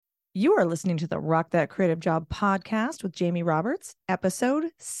You are listening to the Rock That Creative Job podcast with Jamie Roberts,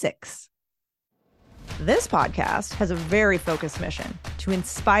 episode 6. This podcast has a very focused mission to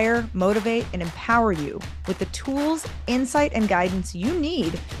inspire, motivate, and empower you with the tools, insight, and guidance you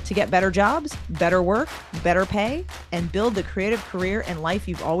need to get better jobs, better work, better pay, and build the creative career and life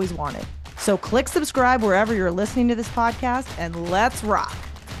you've always wanted. So click subscribe wherever you're listening to this podcast, and let's rock.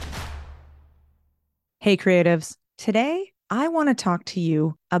 Hey, creatives. Today, I want to talk to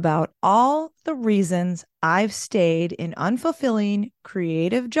you about all the reasons I've stayed in unfulfilling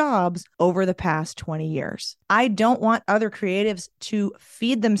creative jobs over the past 20 years. I don't want other creatives to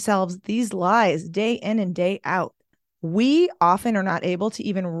feed themselves these lies day in and day out. We often are not able to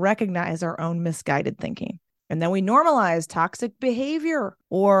even recognize our own misguided thinking. And then we normalize toxic behavior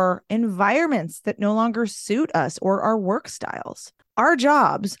or environments that no longer suit us or our work styles. Our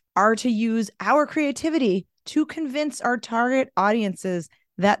jobs are to use our creativity to convince our target audiences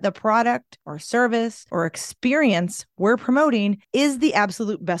that the product or service or experience we're promoting is the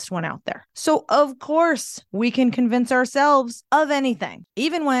absolute best one out there. So of course, we can convince ourselves of anything,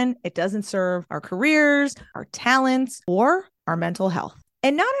 even when it doesn't serve our careers, our talents, or our mental health.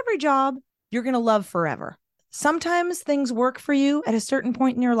 And not every job you're going to love forever. Sometimes things work for you at a certain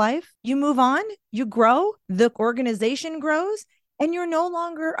point in your life. You move on, you grow, the organization grows, and you're no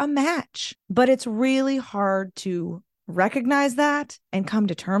longer a match. But it's really hard to recognize that and come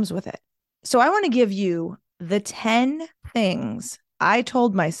to terms with it. So I want to give you the 10 things I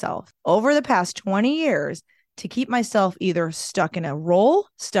told myself over the past 20 years to keep myself either stuck in a role,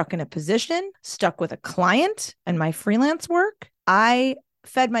 stuck in a position, stuck with a client and my freelance work. I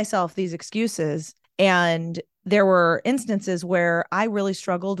fed myself these excuses, and there were instances where I really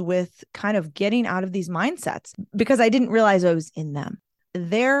struggled with kind of getting out of these mindsets because I didn't realize I was in them.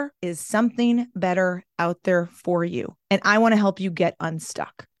 There is something better out there for you, and I want to help you get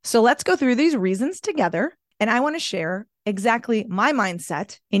unstuck. So let's go through these reasons together, and I want to share exactly my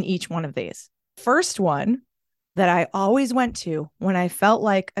mindset in each one of these. First one that I always went to when I felt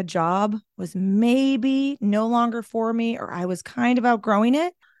like a job was maybe no longer for me or I was kind of outgrowing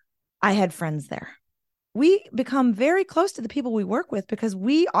it, I had friends there. We become very close to the people we work with because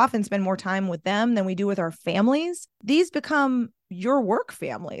we often spend more time with them than we do with our families. These become your work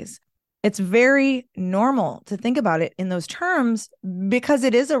families. It's very normal to think about it in those terms because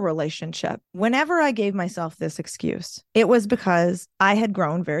it is a relationship. Whenever I gave myself this excuse, it was because I had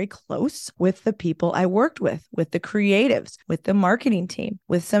grown very close with the people I worked with the creatives, with the marketing team,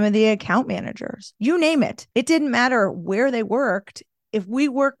 with some of the account managers. You name it. It didn't matter where they worked. If we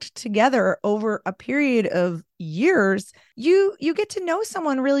worked together over a period of years, you get to know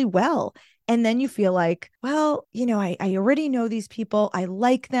someone really well. And then you feel like, well, I already know these people. I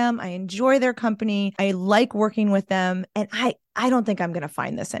like them. I enjoy their company. I like working with them. And I don't think I'm going to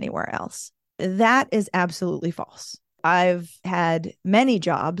find this anywhere else. That is absolutely false. I've had many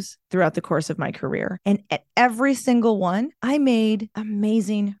jobs throughout the course of my career, and at every single one, I made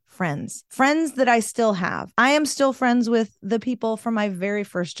amazing friends that I still have. I am still friends with the people from my very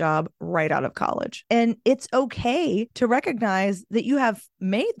first job right out of college. And it's okay to recognize that you have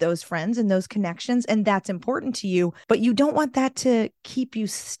made those friends and those connections, and that's important to you, but you don't want that to keep you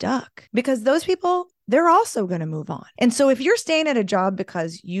stuck because those people, they're also going to move on. And so if you're staying at a job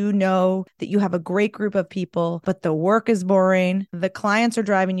because you know that you have a great group of people, but the work is boring, the clients are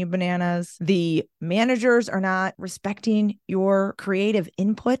driving you bananas, the managers are not respecting your creative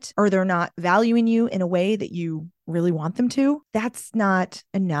input, or they're not valuing you in a way that you really want them to, that's not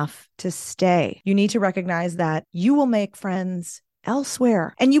enough to stay. You need to recognize that you will make friends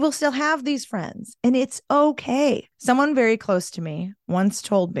elsewhere and you will still have these friends, and it's okay. Someone very close to me once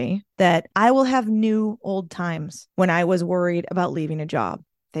told me that I will have new old times when I was worried about leaving a job.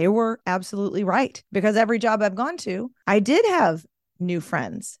 They were absolutely right, because every job I've gone to, I did have new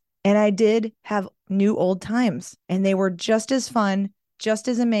friends and I did have new old times, and they were just as fun, just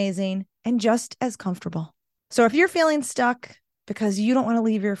as amazing, and just as comfortable. So if you're feeling stuck because you don't want to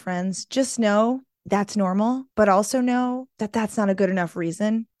leave your friends, just know that's normal, but also know that that's not a good enough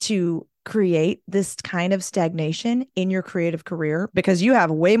reason to create this kind of stagnation in your creative career, because you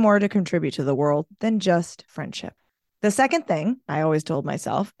have way more to contribute to the world than just friendship. The second thing I always told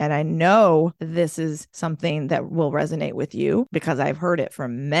myself, and I know this is something that will resonate with you because I've heard it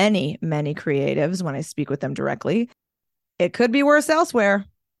from many, many creatives when I speak with them directly, it could be worse elsewhere.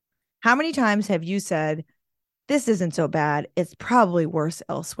 How many times have you said, this isn't so bad, it's probably worse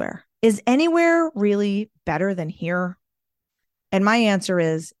elsewhere? Is anywhere really better than here? And my answer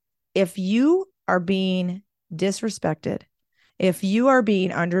is, if you are being disrespected, if you are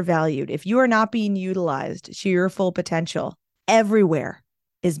being undervalued, if you are not being utilized to your full potential everywhere,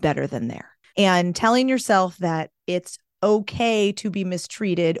 is better than there. And telling yourself that it's okay to be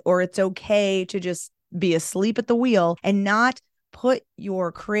mistreated or it's okay to just be asleep at the wheel and not put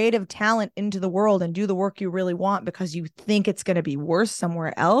your creative talent into the world and do the work you really want because you think it's going to be worse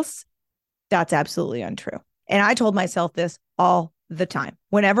somewhere else, that's absolutely untrue. And I told myself this all the time.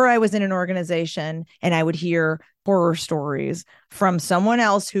 Whenever I was in an organization and I would hear horror stories from someone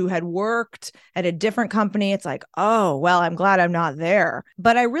else who had worked at a different company, it's like, oh, well, I'm glad I'm not there.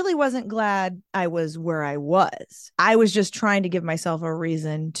 But I really wasn't glad I was where I was. I was just trying to give myself a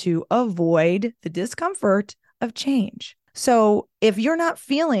reason to avoid the discomfort of change. So if you're not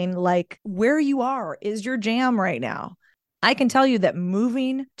feeling like where you are is your jam right now, I can tell you that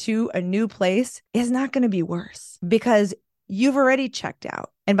moving to a new place is not going to be worse because you've already checked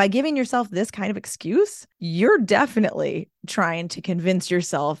out. And by giving yourself this kind of excuse, you're definitely trying to convince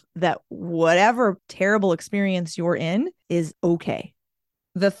yourself that whatever terrible experience you're in is okay.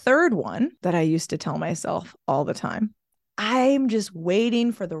 The third one that I used to tell myself all the time, I'm just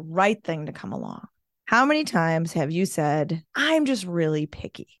waiting for the right thing to come along. How many times have you said, I'm just really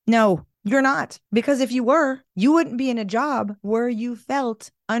picky? No, you're not. Because if you were, you wouldn't be in a job where you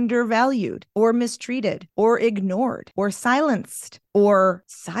felt undervalued or mistreated or ignored or silenced or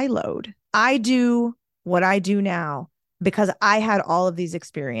siloed. I do what I do now because I had all of these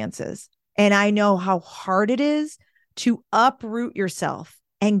experiences. And I know how hard it is to uproot yourself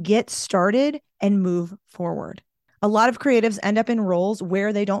and get started and move forward. A lot of creatives end up in roles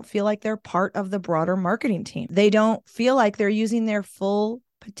where they don't feel like they're part of the broader marketing team. They don't feel like they're using their full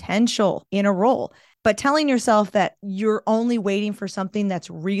potential in a role. But telling yourself that you're only waiting for something that's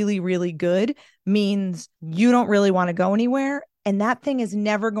really, really good means you don't really want to go anywhere. And that thing is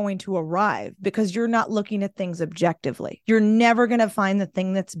never going to arrive because you're not looking at things objectively. You're never going to find the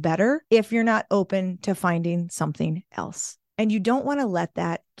thing that's better if you're not open to finding something else. And you don't want to let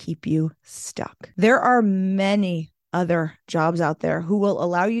that keep you stuck. There are many other jobs out there who will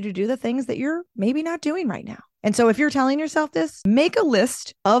allow you to do the things that you're maybe not doing right now. And so if you're telling yourself this, make a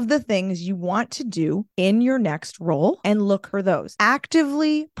list of the things you want to do in your next role and look for those.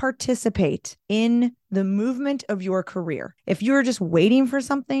 Actively participate in the movement of your career. If you're just waiting for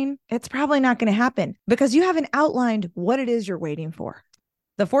something, it's probably not going to happen because you haven't outlined what it is you're waiting for.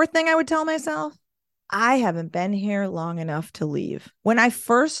 The fourth thing I would tell myself, I haven't been here long enough to leave. When I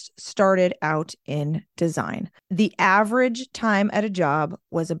first started out in design, the average time at a job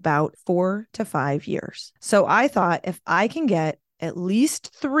was about 4 to 5 years. So I thought if I can get at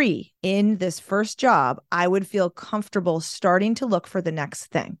least 3 in this first job, I would feel comfortable starting to look for the next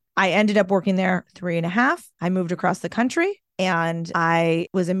thing. I ended up working there 3.5. I moved across the country and I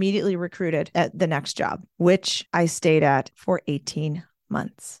was immediately recruited at the next job, which I stayed at for 18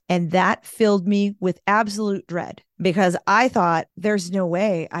 months. And that filled me with absolute dread because I thought there's no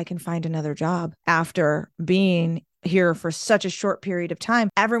way I can find another job after being here for such a short period of time.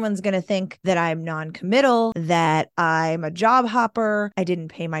 Everyone's going to think that I'm non-committal, that I'm a job hopper, I didn't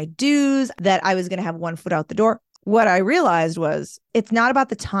pay my dues, that I was going to have one foot out the door. What I realized was it's not about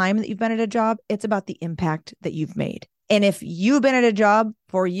the time that you've been at a job, it's about the impact that you've made. And if you've been at a job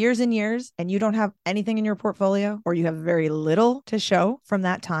for years and years and you don't have anything in your portfolio or you have very little to show from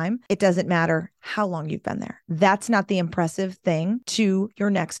that time, it doesn't matter how long you've been there. That's not the impressive thing to your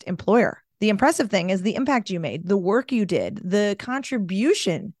next employer. The impressive thing is the impact you made, the work you did, the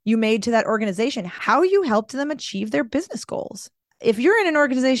contribution you made to that organization, how you helped them achieve their business goals. If you're in an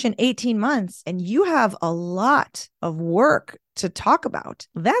organization 18 months and you have a lot of work to talk about,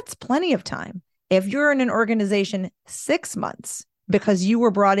 that's plenty of time. If you're in an organization 6 months because you were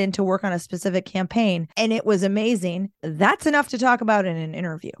brought in to work on a specific campaign and it was amazing, that's enough to talk about in an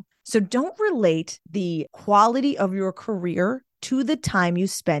interview. So don't relate the quality of your career to the time you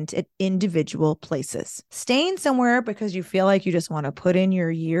spent at individual places. Staying somewhere because you feel like you just want to put in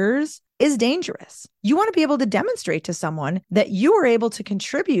your years is dangerous. You want to be able to demonstrate to someone that you were able to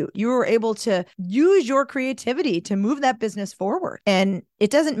contribute. You were able to use your creativity to move that business forward. And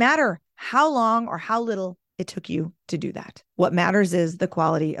it doesn't matter how long or how little it took you to do that. What matters is the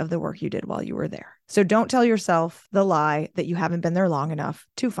quality of the work you did while you were there. So don't tell yourself the lie that you haven't been there long enough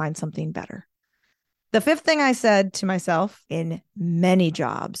to find something better. The fifth thing I said to myself in many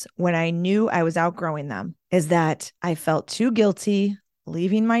jobs when I knew I was outgrowing them is that I felt too guilty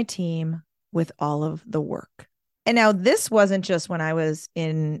leaving my team with all of the work. And now this wasn't just when I was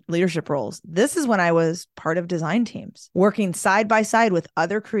in leadership roles. This is when I was part of design teams, working side by side with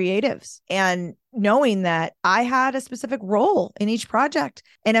other creatives and knowing that I had a specific role in each project.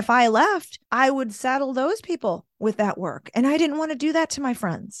 And if I left, I would saddle those people with that work. And I didn't want to do that to my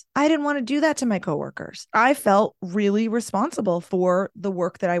friends. I didn't want to do that to my coworkers. I felt really responsible for the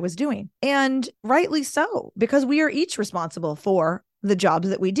work that I was doing. And rightly so, because we are each responsible for the jobs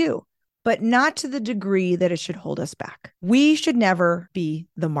that we do, but not to the degree that it should hold us back. We should never be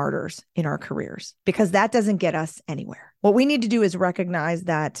the martyrs in our careers because that doesn't get us anywhere. What we need to do is recognize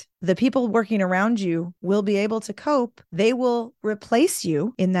that the people working around you will be able to cope. They will replace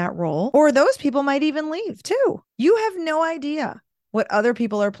you in that role, or those people might even leave too. You have no idea what other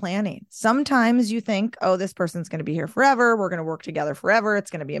people are planning. Sometimes you think, oh, this person's going to be here forever. We're going to work together forever. It's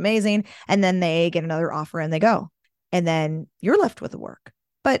going to be amazing. And then they get another offer and they go. And then you're left with the work.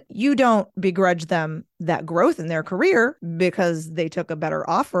 But you don't begrudge them that growth in their career because they took a better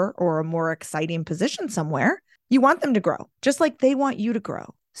offer or a more exciting position somewhere. You want them to grow, just like they want you to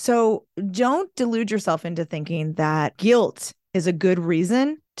grow. So don't delude yourself into thinking that guilt is a good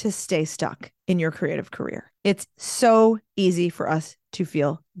reason to stay stuck in your creative career. It's so easy for us to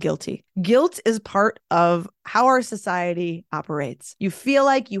feel guilty. Guilt is part of how our society operates. You feel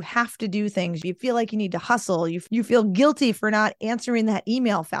like you have to do things. You feel like you need to hustle. You feel guilty for not answering that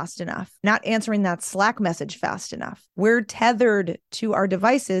email fast enough, not answering that Slack message fast enough. We're tethered to our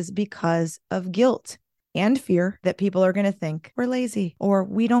devices because of guilt and fear that people are going to think we're lazy or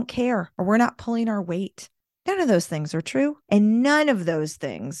we don't care or we're not pulling our weight. None of those things are true. And none of those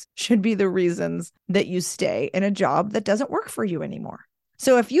things should be the reasons that you stay in a job that doesn't work for you anymore.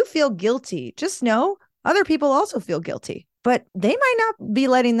 So if you feel guilty, just know other people also feel guilty, but they might not be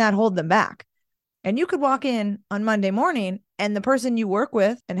letting that hold them back. And you could walk in on Monday morning and the person you work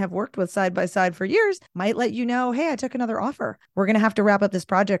with and have worked with side by side for years might let you know, hey, I took another offer. We're going to have to wrap up this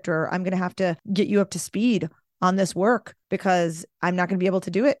project, or I'm going to have to get you up to speed on this work because I'm not going to be able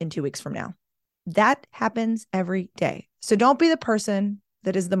to do it in 2 weeks from now. That happens every day. So don't be the person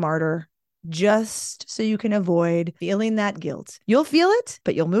that is the martyr just so you can avoid feeling that guilt. You'll feel it,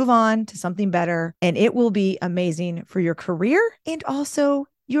 but you'll move on to something better, and it will be amazing for your career and also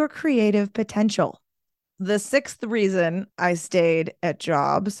your creative potential. The sixth reason I stayed at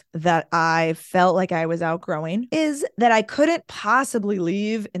jobs that I felt like I was outgrowing is that I couldn't possibly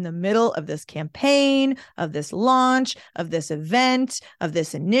leave in the middle of this campaign, of this launch, of this event, of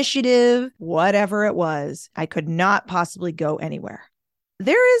this initiative, whatever it was. I could not possibly go anywhere.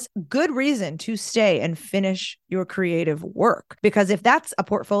 There is good reason to stay and finish your creative work, because if that's a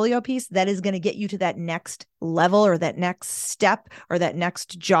portfolio piece that is going to get you to that next level or that next step or that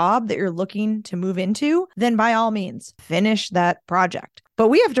next job that you're looking to move into, then by all means, finish that project. But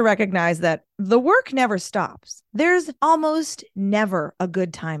we have to recognize that the work never stops. There's almost never a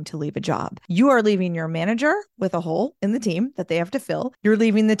good time to leave a job. You are leaving your manager with a hole in the team that they have to fill. You're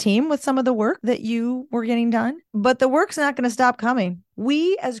leaving the team with some of the work that you were getting done, but the work's not going to stop coming.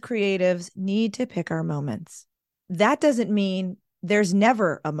 We as creatives need to pick our moments. That doesn't mean there's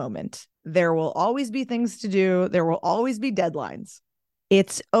never a moment. There will always be things to do. There will always be deadlines.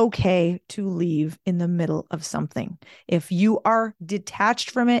 It's okay to leave in the middle of something. If you are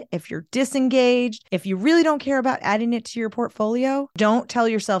detached from it, if you're disengaged, if you really don't care about adding it to your portfolio, don't tell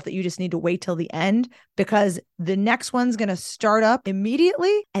yourself that you just need to wait till the end, because the next one's going to start up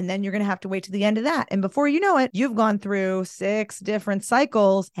immediately, and then you're going to have to wait to the end of that. And before you know it, you've gone through 6 different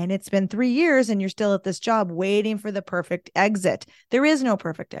cycles, and it's been 3 years, and you're still at this job waiting for the perfect exit. There is no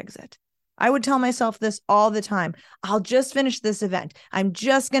perfect exit. I would tell myself this all the time. I'll just finish this event. I'm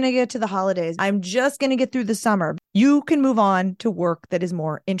just going to get to the holidays. I'm just going to get through the summer. You can move on to work that is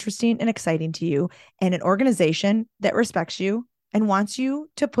more interesting and exciting to you, and an organization that respects you and wants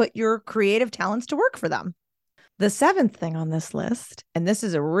you to put your creative talents to work for them. The 7th thing on this list, and this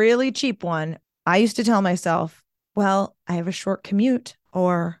is a really cheap one, I used to tell myself, well, I have a short commute,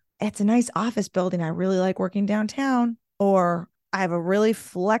 or it's a nice office building. I really like working downtown, or I have a really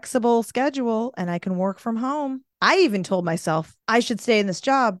flexible schedule and I can work from home. I even told myself I should stay in this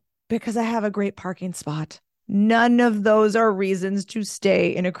job because I have a great parking spot. None of those are reasons to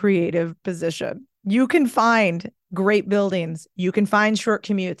stay in a creative position. You can find great buildings. You can find short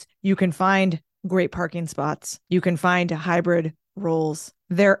commutes. You can find great parking spots. You can find hybrid roles.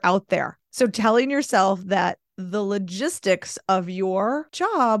 They're out there. So telling yourself that the logistics of your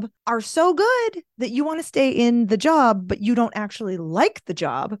job are so good that you want to stay in the job, but you don't actually like the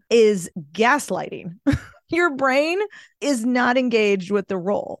job is gaslighting. Your brain is not engaged with the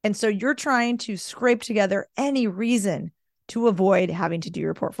role. And so you're trying to scrape together any reason to avoid having to do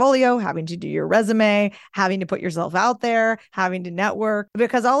your portfolio, having to do your resume, having to put yourself out there, having to network,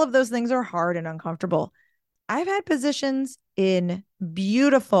 because all of those things are hard and uncomfortable. I've had positions in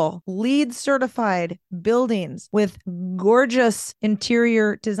beautiful LEED certified buildings with gorgeous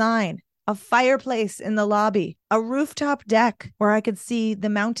interior design, a fireplace in the lobby, a rooftop deck where I could see the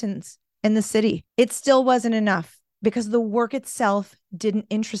mountains and the city. It still wasn't enough because the work itself didn't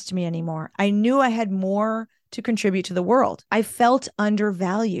interest me anymore. I knew I had more to contribute to the world. I felt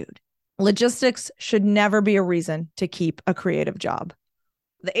undervalued. Logistics should never be a reason to keep a creative job.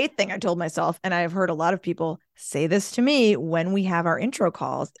 The eighth thing I told myself, and I have heard a lot of people say this to me when we have our intro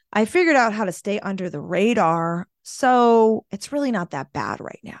calls, I figured out how to stay under the radar. So it's really not that bad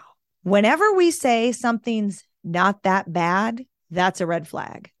right now. Whenever we say something's not that bad, that's a red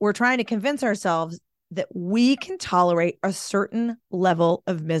flag. We're trying to convince ourselves that we can tolerate a certain level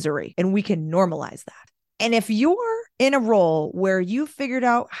of misery and we can normalize that. And if you're in a role where you figured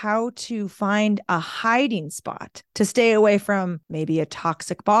out how to find a hiding spot to stay away from maybe a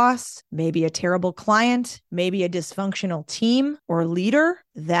toxic boss, maybe a terrible client, maybe a dysfunctional team or leader,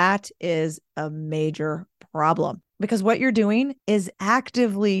 that is a major problem. Because what you're doing is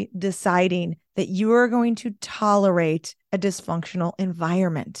actively deciding that you are going to tolerate a dysfunctional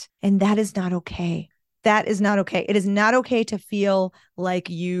environment. And that is not okay. That is not okay. It is not okay to feel like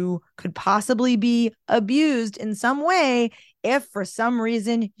you could possibly be abused in some way if for some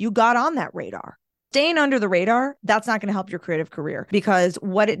reason you got on that radar. Staying under the radar, that's not going to help your creative career, because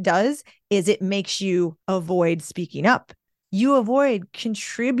what it does is it makes you avoid speaking up. You avoid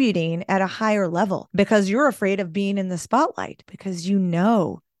contributing at a higher level because you're afraid of being in the spotlight, because you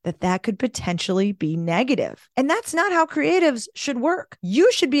know that could potentially be negative. And that's not how creatives should work.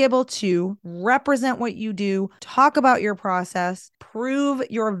 You should be able to represent what you do, talk about your process, prove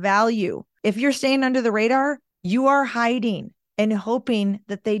your value. If you're staying under the radar, you are hiding and hoping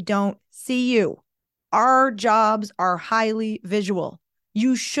that they don't see you. Our jobs are highly visual.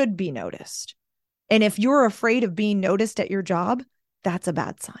 You should be noticed. And if you're afraid of being noticed at your job, that's a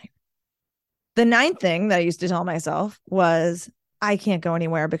bad sign. The ninth thing that I used to tell myself was, I can't go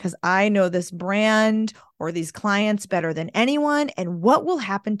anywhere because I know this brand or these clients better than anyone. And what will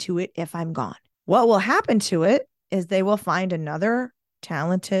happen to it if I'm gone? What will happen to it is they will find another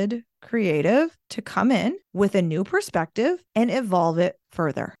talented creative to come in with a new perspective and evolve it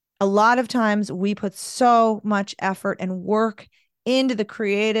further. A lot of times we put so much effort and work into the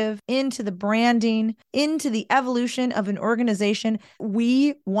creative, into the branding, into the evolution of an organization.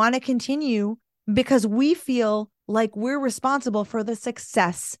 We want to continue because we feel like we're responsible for the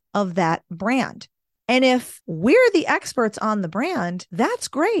success of that brand. And if we're the experts on the brand, that's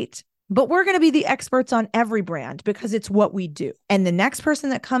great. But we're going to be the experts on every brand because it's what we do. And the next person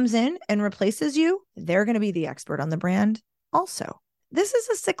that comes in and replaces you, they're going to be the expert on the brand also. This is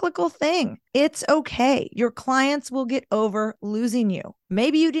a cyclical thing. It's okay. Your clients will get over losing you.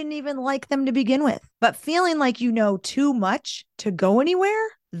 Maybe you didn't even like them to begin with, but feeling like you know too much to go anywhere,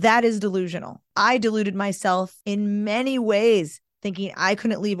 that is delusional. I deluded myself in many ways, thinking I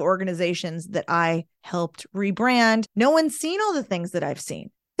couldn't leave organizations that I helped rebrand. No one's seen all the things that I've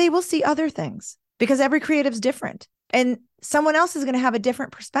seen. They will see other things because every creative's different. And someone else is going to have a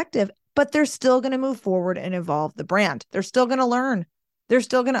different perspective, but they're still going to move forward and evolve the brand. They're still going to learn. They're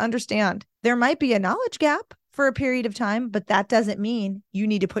still going to understand. There might be a knowledge gap for a period of time, but that doesn't mean you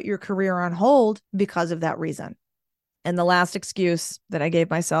need to put your career on hold because of that reason. And the last excuse that I gave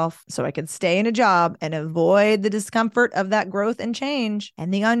myself so I could stay in a job and avoid the discomfort of that growth and change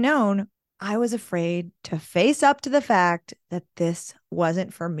and the unknown, I was afraid to face up to the fact that this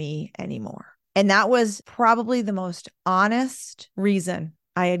wasn't for me anymore. And that was probably the most honest reason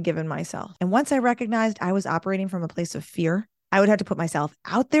I had given myself. And once I recognized I was operating from a place of fear, I would have to put myself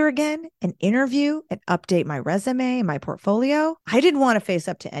out there again and interview and update my resume and my portfolio. I didn't want to face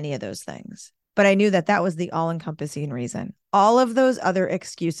up to any of those things. But I knew that was the all-encompassing reason. All of those other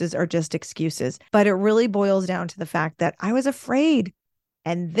excuses are just excuses, but it really boils down to the fact that I was afraid.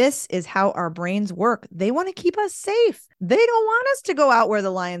 And this is how our brains work. They want to keep us safe. They don't want us to go out where the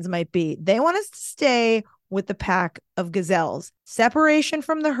lions might be. They want us to stay with the pack of gazelles. Separation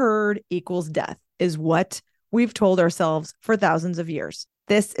from the herd equals death is what we've told ourselves for thousands of years.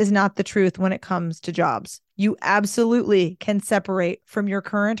 This is not the truth when it comes to jobs. You absolutely can separate from your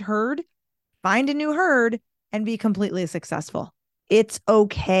current herd, find a new herd, and be completely successful. It's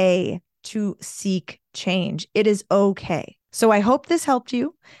okay to seek change. It is okay. So I hope this helped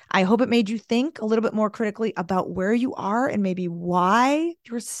you. I hope it made you think a little bit more critically about where you are and maybe why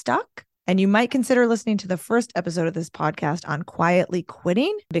you're stuck. And you might consider listening to the first episode of this podcast on quietly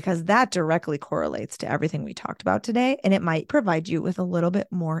quitting, because that directly correlates to everything we talked about today, and it might provide you with a little bit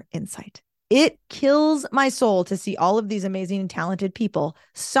more insight. It kills my soul to see all of these amazing and talented people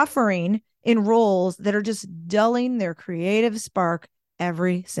suffering in roles that are just dulling their creative spark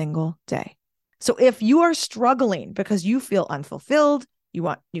every single day. So if you are struggling because you feel unfulfilled, you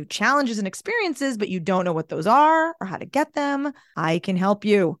want new challenges and experiences, but you don't know what those are or how to get them, I can help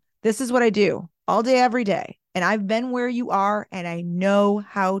you. This is what I do all day, every day. And I've been where you are, and I know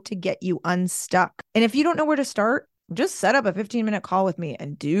how to get you unstuck. And if you don't know where to start, just set up a 15-minute call with me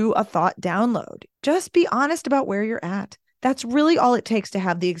and do a thought download. Just be honest about where you're at. That's really all it takes to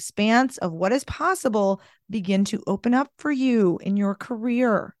have the expanse of what is possible begin to open up for you in your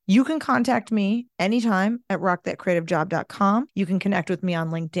career. You can contact me anytime at rockthatcreativejob.com. You can connect with me on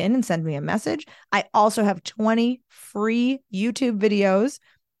LinkedIn and send me a message. I also have 20 free YouTube videos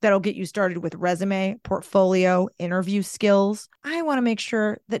that'll get you started with resume, portfolio, interview skills. I want to make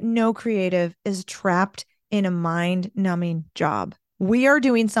sure that no creative is trapped in a mind-numbing job. We are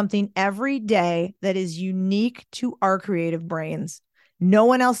doing something every day that is unique to our creative brains. No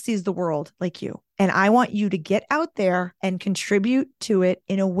one else sees the world like you. And I want you to get out there and contribute to it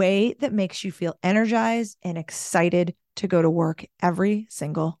in a way that makes you feel energized and excited to go to work every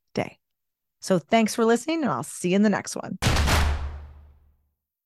single day. So thanks for listening, and I'll see you in the next one.